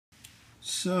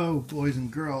So, boys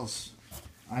and girls,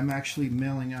 I'm actually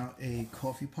mailing out a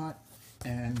coffee pot,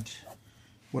 and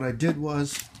what I did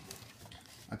was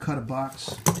I cut a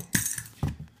box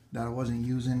that I wasn't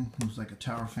using. It was like a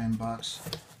tower fan box,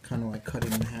 kind of like cut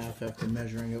it in half after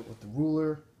measuring it with the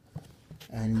ruler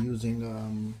and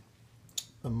using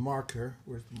a marker.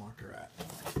 Where's the marker at?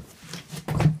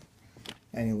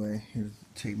 Anyway, here's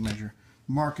the tape measure.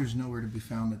 Marker's nowhere to be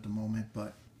found at the moment,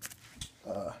 but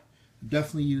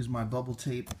definitely use my bubble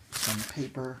tape, some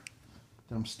paper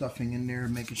that I'm stuffing in there,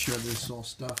 making sure this is all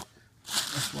stuffed.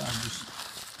 That's why I'm just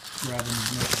grabbing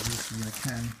as much of this as I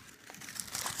can.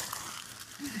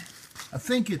 I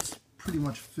think it's pretty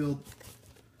much filled.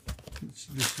 It's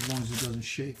just as long as it doesn't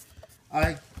shake.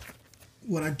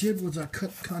 What I did was I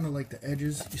cut kind of like the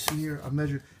edges. You see here,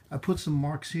 I put some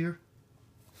marks here.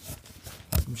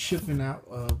 I'm shipping out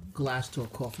glass to a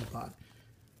coffee pot.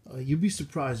 You'd be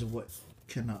surprised at what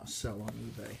can sell on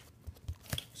eBay.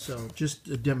 So just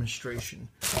a demonstration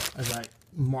as I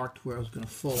marked where I was going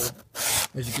to fold.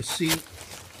 As you can see,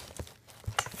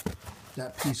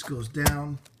 that piece goes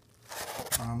down.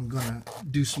 I'm going to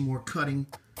do some more cutting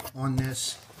on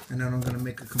this, and then I'm going to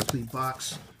make a complete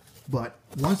box. But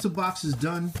once the box is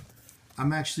done,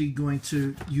 I'm actually going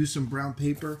to use some brown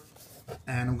paper,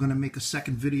 and I'm going to make a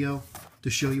second video to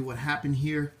show you what happened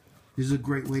here. This is a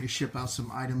great way to ship out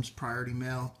some items, priority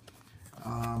mail.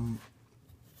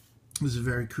 This is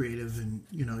very creative, and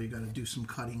you know, you got to do some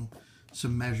cutting,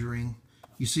 some measuring.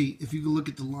 You see, if you look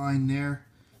at the line there,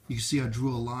 you can see I drew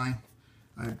a line.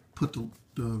 I put the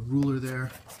ruler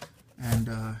there, and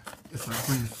if I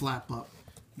bring the flap up,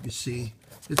 you can see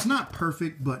it's not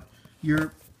perfect, but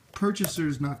your purchaser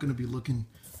is not going to be looking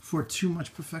for too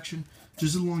much perfection,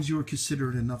 just as long as you were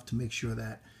considerate enough to make sure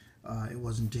that it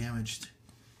wasn't damaged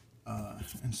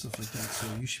and stuff like that, so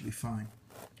you should be fine.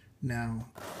 Now,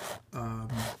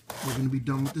 we're going to be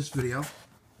done with this video.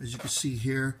 As you can see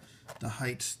here, the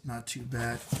height's not too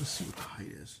bad. Let's see what the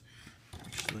height is.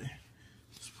 Actually,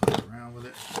 let's play around with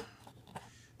it.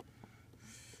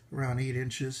 Around 8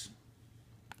 inches.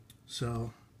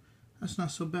 So, that's not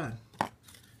so bad.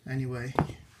 Anyway,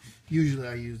 usually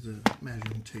I use the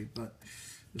measuring tape, but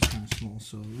it's kind of small,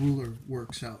 so the ruler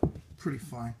works out pretty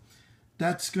fine.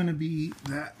 That's going to be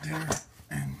that there,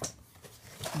 and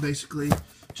basically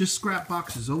just scrap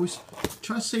boxes. Always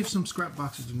try to save some scrap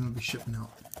boxes if you're going to be shipping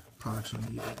out products on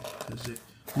eBay, because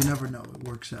you never know, it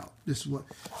works out. This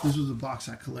was a box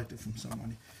I collected from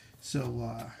somebody,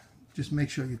 so just make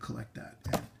sure you collect that.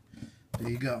 And there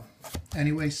you go.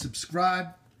 Anyway, subscribe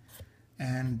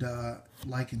and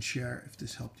like and share if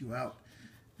this helped you out,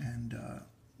 and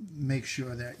make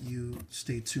sure that you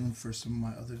stay tuned for some of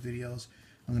my other videos.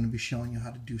 I'm going to be showing you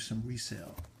how to do some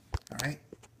resale. Alright?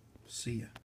 See ya.